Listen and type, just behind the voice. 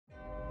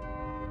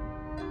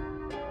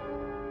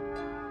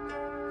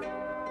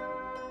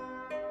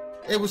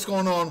Hey, what's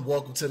going on?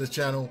 Welcome to the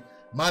channel.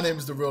 My name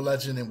is The Real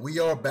Legend and we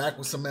are back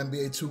with some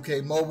NBA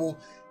 2K Mobile.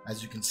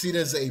 As you can see,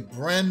 there's a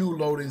brand new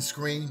loading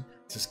screen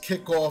to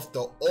kick off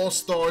the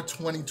All-Star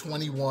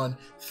 2021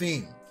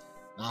 theme.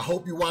 Now, I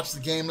hope you watched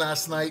the game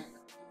last night.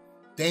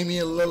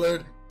 Damian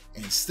Lillard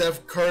and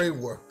Steph Curry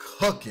were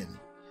cooking.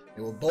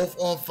 They were both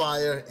on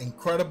fire.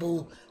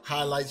 Incredible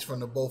highlights from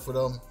the both of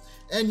them.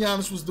 And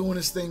Giannis was doing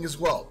his thing as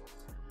well.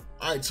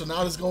 Alright, so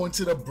now let's go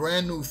into the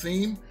brand new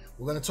theme.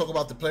 We're going to talk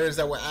about the players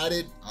that were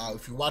added.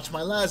 If you watched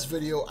my last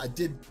video, I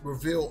did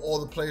reveal all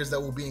the players that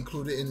will be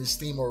included in this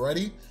theme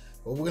already.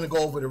 But we're going to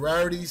go over the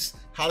rarities,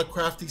 how to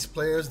craft these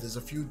players. There's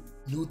a few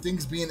new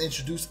things being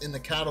introduced in the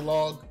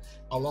catalog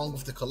along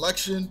with the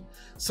collection.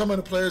 Some of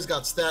the players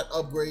got stat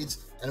upgrades.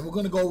 And we're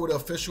going to go over the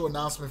official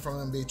announcement from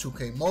NBA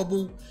 2K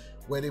Mobile,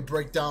 where they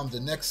break down the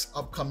next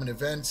upcoming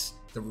events,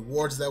 the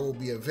rewards that will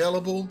be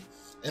available,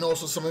 and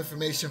also some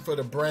information for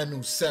the brand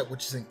new set,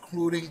 which is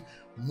including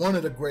one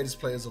of the greatest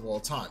players of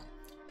all time.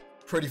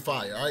 Pretty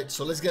fire. All right,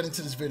 so let's get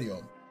into this video.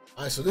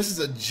 All right, so this is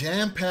a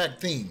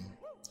jam-packed theme,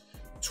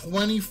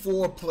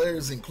 24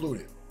 players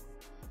included.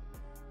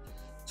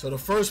 So the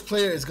first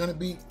player is going to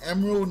be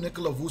Emerald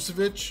Nikola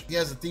Vucevic. He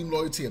has a theme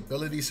loyalty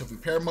ability, so if we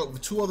pair him up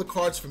with two other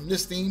cards from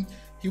this theme,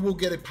 he will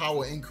get a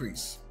power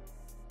increase.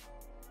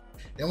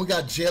 Then we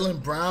got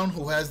Jaylen Brown,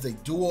 who has the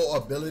dual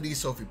ability,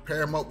 so if you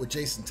pair him up with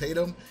Jason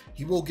Tatum,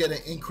 he will get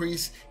an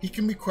increase. He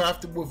can be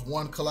crafted with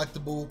one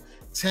collectible,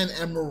 10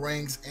 emerald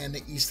rings, and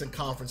the Eastern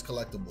Conference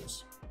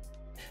collectibles.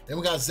 Then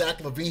we got Zach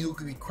LaVine, who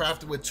can be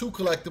crafted with two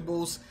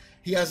collectibles.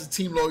 He has a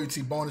team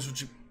loyalty bonus,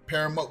 which you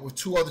pair him up with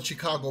two other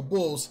Chicago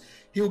Bulls,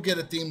 he'll get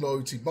a team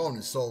loyalty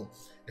bonus. So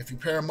if you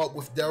pair him up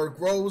with Derrick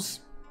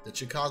Rose, the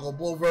Chicago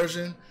Bull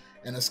version,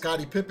 and a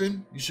Scottie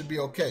Pippen, you should be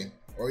okay.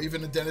 Or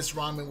even a Dennis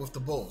Rodman with the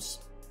Bulls.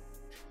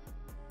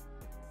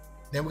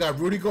 Then we got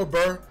Rudy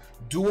Gobert,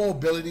 dual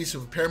ability, so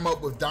if you pair him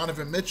up with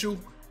Donovan Mitchell,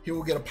 he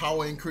will get a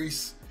power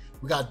increase.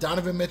 We got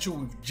Donovan Mitchell,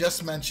 we've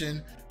just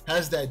mentioned,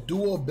 has that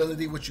dual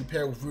ability which you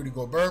pair with Rudy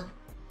Gobert.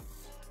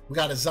 We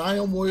got a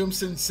Zion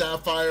Williamson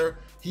Sapphire.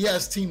 He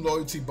has team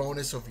loyalty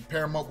bonus, so if you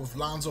pair him up with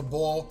Lonzo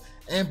Ball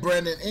and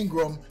Brandon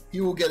Ingram, he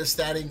will get a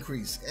stat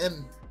increase,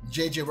 and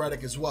JJ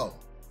Redick as well.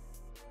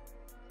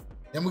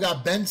 Then we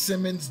got Ben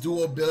Simmons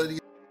dual ability.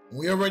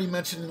 We already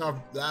mentioned in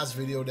our last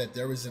video that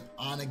there is an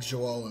Onyx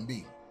Joel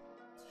Embiid.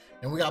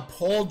 And we got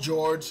Paul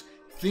George,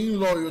 theme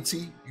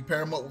loyalty. You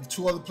pair him up with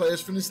two other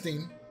players from this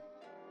team.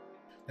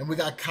 And we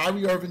got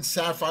Kyrie Irving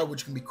Sapphire,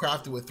 which can be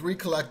crafted with three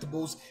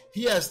collectibles.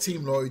 He has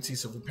team loyalty,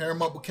 so if we pair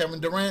him up with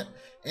Kevin Durant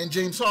and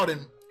James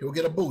Harden, he'll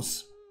get a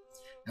boost.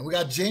 And we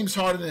got James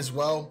Harden as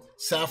well,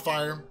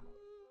 Sapphire.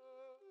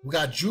 We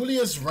got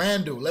Julius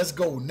Randle, let's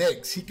go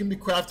Knicks. He can be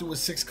crafted with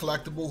 6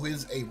 collectible. He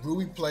is a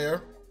Ruby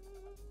player.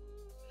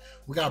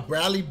 We got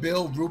Bradley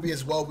Beal, Ruby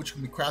as well, which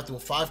can be crafted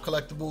with 5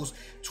 collectibles,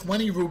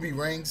 20 Ruby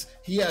rings.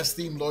 He has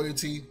team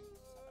loyalty.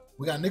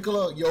 We got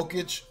Nikola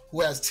Jokic, who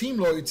has team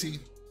loyalty.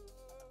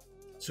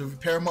 So if you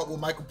pair him up with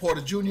Michael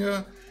Porter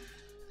Jr.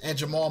 and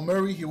Jamal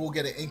Murray, he will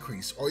get an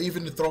increase, or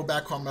even the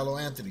throwback Carmelo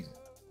Anthony.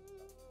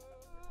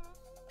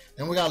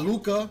 Then we got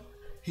Luka,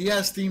 he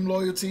has team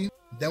loyalty.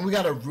 Then we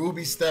got a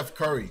Ruby Steph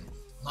Curry.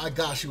 My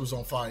gosh, he was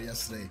on fire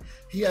yesterday.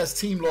 He has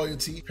team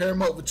loyalty. Pair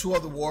him up with two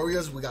other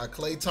Warriors. We got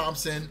Klay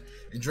Thompson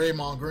and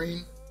Draymond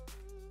Green.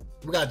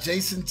 We got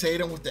Jason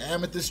Tatum with the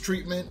Amethyst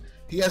treatment.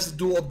 He has a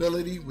dual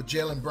ability with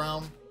Jaylen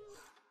Brown.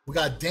 We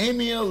got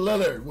Damian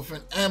Lillard with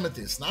an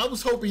Amethyst. Now, I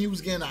was hoping he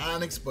was getting an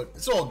Onyx, but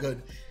it's all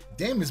good.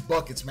 Damian's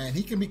buckets, man.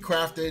 He can be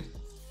crafted.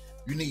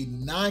 You need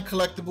 9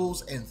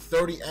 collectibles and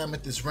 30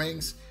 Amethyst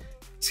rings.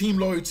 Team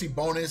loyalty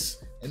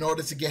bonus in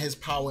order to get his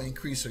power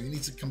increase. So you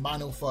need to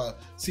combine it with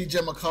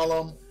CJ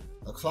McCollum,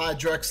 a Clyde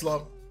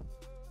Drexler.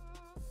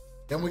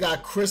 Then we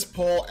got Chris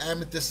Paul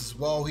Amethyst as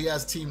well. He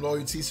has team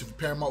loyalty, so if you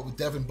pair him up with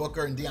Devin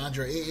Booker and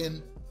DeAndre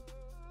Ayton.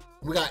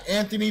 We got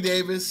Anthony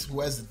Davis,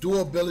 who has the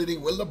dual ability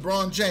with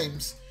LeBron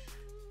James.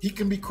 He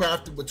can be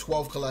crafted with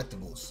 12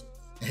 collectibles.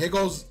 And here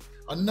goes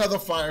another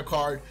fire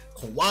card,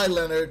 Kawhi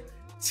Leonard,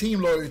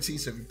 team loyalty.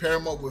 So if you pair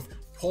him up with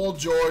Paul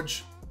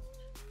George,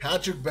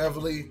 Patrick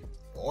Beverly,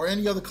 or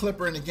any other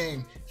Clipper in the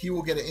game, he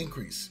will get an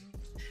increase.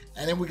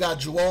 And then we got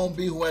Joel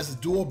Embiid, who has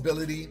the dual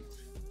ability,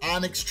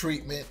 Onyx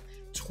treatment,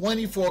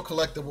 24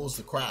 collectibles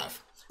to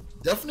craft.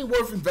 Definitely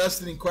worth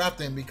investing in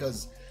crafting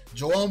because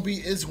Joel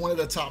Embiid is one of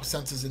the top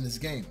centers in this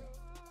game.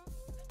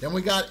 Then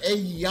we got a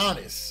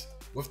Giannis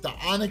with the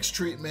Onyx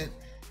treatment.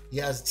 He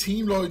has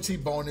team loyalty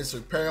bonus,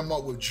 so pair him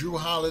up with Drew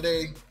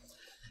Holiday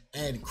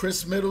and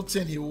Chris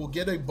Middleton, he will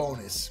get a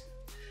bonus.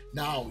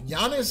 Now,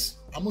 Giannis,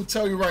 I'm going to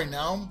tell you right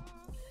now,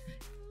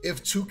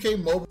 if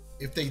 2K Mobile,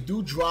 if they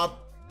do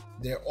drop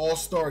their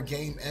All-Star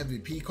Game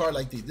MVP card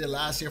like they did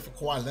last year for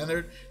Kawhi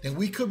Leonard, then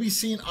we could be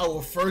seeing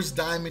our first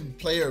diamond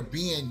player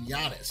being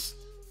Giannis.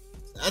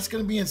 That's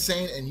going to be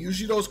insane, and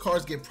usually those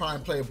cards get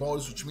prime player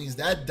bonus, which means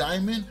that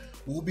diamond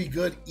will be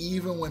good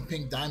even when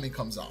Pink Diamond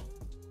comes out.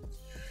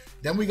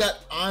 Then we got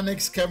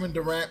Onyx Kevin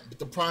Durant with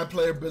the prime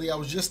player ability I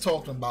was just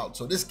talking about.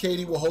 So this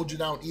KD will hold you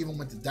down even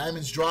when the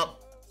diamonds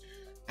drop.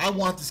 I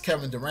want this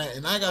Kevin Durant,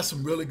 and I got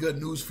some really good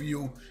news for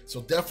you,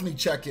 so definitely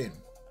check in.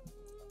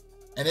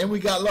 And then we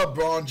got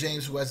LeBron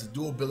James, who has the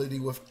dual ability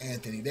with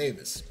Anthony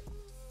Davis.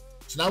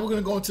 So now we're going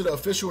to go into the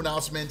official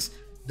announcements,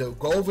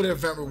 go over the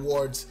event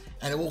rewards,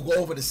 and then we'll go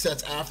over the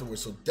sets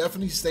afterwards, so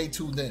definitely stay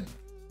tuned in.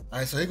 All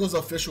right, so here goes the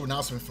official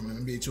announcement from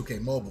NBA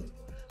 2K Mobile.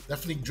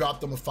 Definitely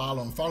drop them a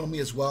follow and follow me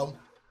as well.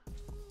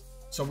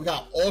 So we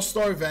got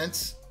All-Star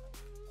events.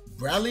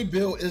 Bradley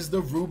Beal is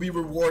the Ruby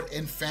reward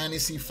in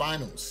Fantasy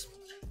Finals.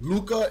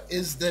 Luka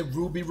is the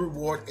Ruby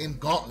reward in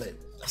Gauntlet.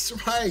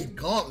 That's right,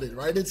 Gauntlet,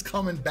 right? It's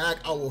coming back,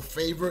 our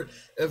favorite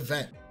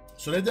event.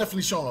 So they're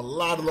definitely showing a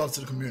lot of love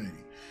to the community.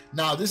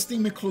 Now, this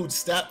theme includes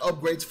stat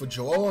upgrades for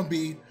Joel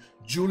Embiid,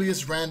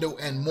 Julius Randle,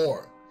 and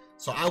more.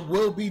 So I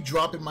will be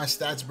dropping my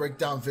stats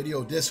breakdown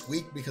video this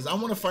week because I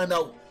want to find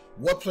out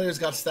what players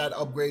got stat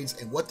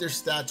upgrades and what their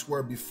stats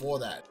were before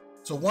that.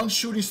 So one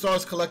Shooting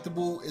Stars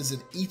collectible is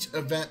in each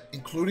event,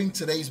 including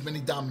today's mini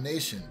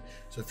domination.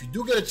 So if you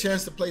do get a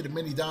chance to play the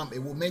mini dom, it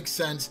will make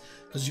sense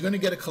because you're going to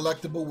get a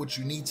collectible which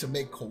you need to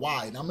make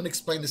Kawhi. And I'm going to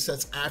explain the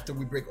sets after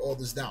we break all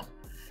this down.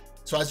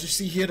 So as you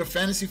see here, the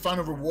Fantasy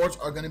Final rewards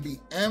are going to be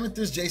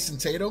Amethyst Jason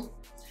Tatum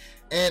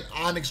and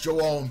Onyx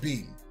Joel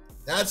Embiid.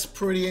 That's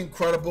pretty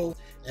incredible.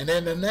 And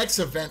then the next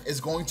event is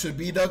going to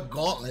be the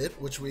Gauntlet,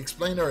 which we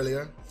explained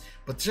earlier.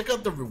 But check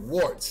out the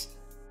rewards.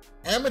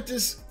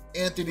 Amethyst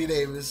Anthony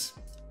Davis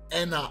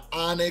and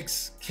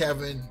Onyx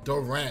Kevin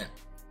Durant.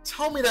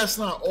 Tell me that's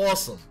not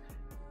awesome.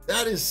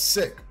 That is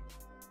sick.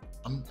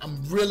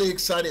 I'm really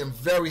excited and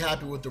very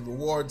happy with the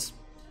rewards.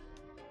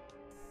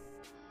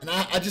 And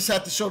I just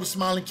have to show the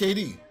smiling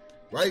KD,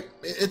 right?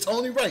 It's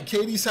only right.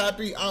 KD's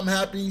happy. I'm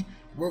happy.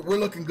 We're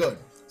looking good.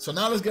 So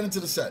now let's get into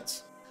the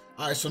sets.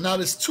 All right, so now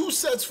there's 2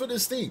 sets for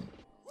this theme.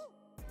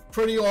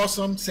 Pretty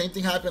awesome. Same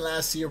thing happened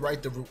last year,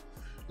 right?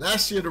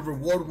 Last year, the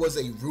reward was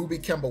a Ruby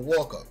Kemba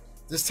Walker.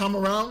 This time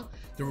around,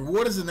 the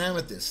reward is an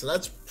Amethyst, so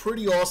that's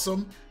pretty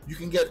awesome. You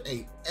can get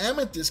a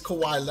Amethyst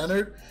Kawhi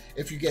Leonard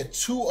if you get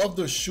 2 of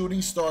the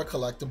Shooting Star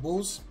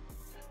collectibles.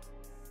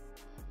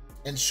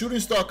 And Shooting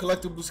Star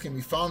collectibles can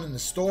be found in the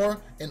store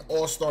and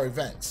All-Star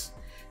events.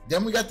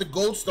 Then we got the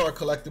Gold Star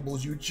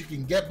collectibles, which you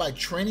can get by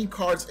training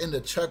cards in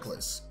the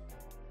checklist.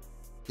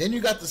 Then you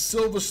got the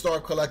Silver Star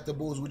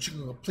collectibles, which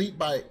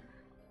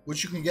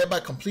you can get by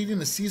completing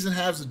the season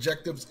halves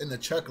objectives in the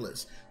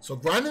checklist. So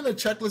grinding the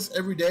checklist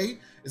every day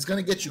is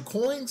going to get you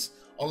coins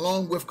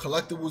along with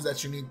collectibles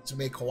that you need to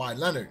make Kawhi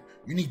Leonard.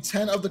 You need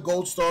 10 of the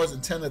gold stars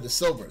and 10 of the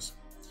silvers.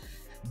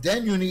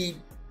 Then you need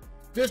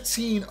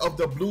 15 of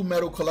the blue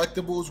metal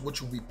collectibles,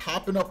 which will be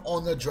popping up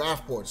on the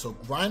draft board. So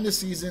grind the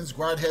seasons,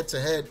 grind head to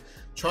head,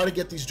 try to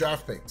get these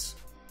draft picks.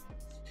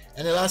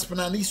 And then last but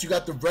not least, you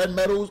got the red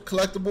metal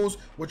collectibles,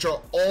 which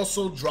are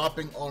also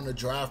dropping on the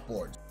draft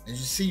board. As you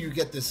see, you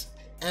get this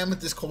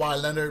Amethyst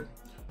Kawhi Leonard,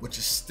 which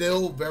is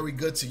still very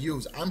good to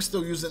use. I'm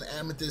still using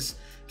Amethyst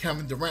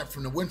Kevin Durant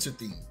from the winter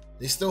theme.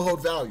 They still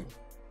hold value.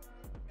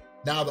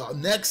 Now the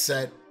next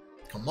set,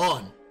 come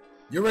on,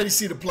 you already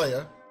see the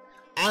player,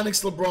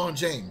 Onyx LeBron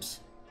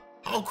James.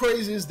 How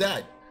crazy is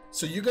that?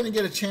 So you're gonna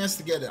get a chance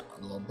to get a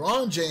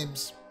LeBron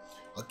James,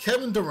 a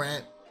Kevin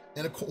Durant,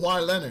 and a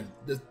Kawhi Leonard,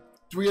 the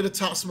 3 of the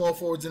top small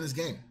forwards in this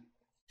game.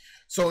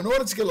 So in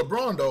order to get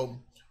LeBron though,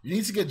 you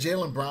need to get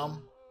Jaylen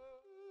Brown,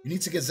 you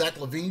need to get Zach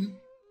LaVine,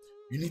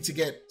 you need to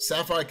get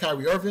Sapphire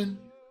Kyrie Irving,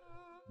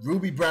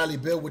 Ruby Bradley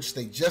Beal, which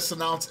they just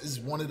announced is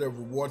one of the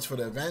rewards for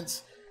the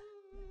events.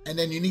 And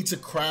then you need to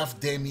craft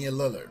Damian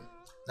Lillard.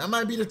 That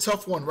might be the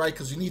tough one, right?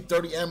 Because you need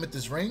 30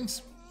 Amethyst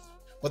rings.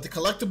 But the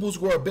collectibles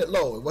were a bit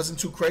low. It wasn't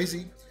too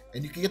crazy.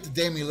 And you can get the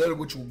Damian Lillard,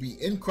 which will be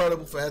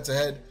incredible for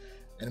head-to-head.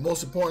 And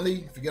most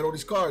importantly, if you get all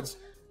these cards,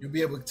 you'll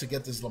be able to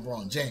get this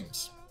LeBron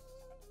James.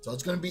 So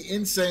it's going to be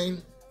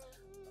insane.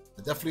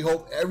 I definitely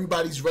hope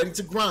everybody's ready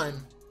to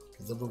grind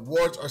because the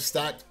rewards are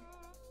stacked.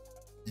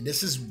 And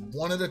this is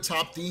one of the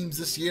top themes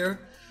this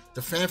year.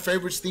 The fan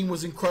favorites theme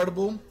was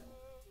incredible.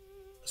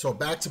 So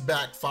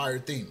back-to-back fire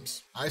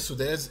themes. All right, so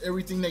there's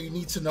everything that you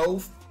need to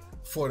know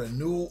for the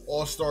new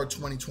All-Star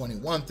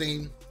 2021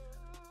 theme.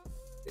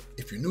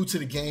 If you're new to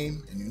the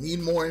game and you need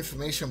more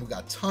information, we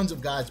got tons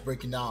of guides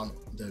breaking down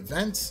the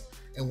events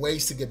and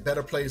ways to get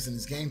better players in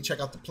this game. Check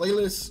out the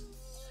playlist.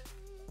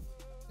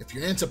 If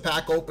you're into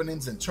pack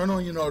openings, and turn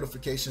on your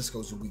notifications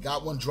because we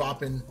got one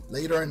dropping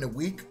later in the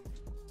week.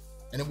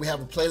 And then we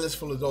have a playlist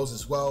full of those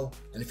as well.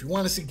 And if you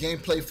want to see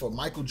gameplay for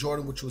Michael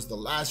Jordan, which was the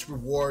last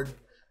reward,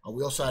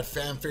 we also had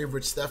fan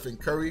favorite Stephen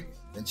Curry,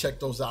 then check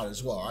those out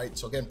as well. All right,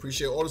 so again,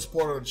 appreciate all the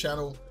support on the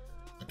channel.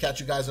 I'll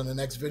catch you guys on the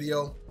next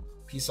video.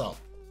 Peace out.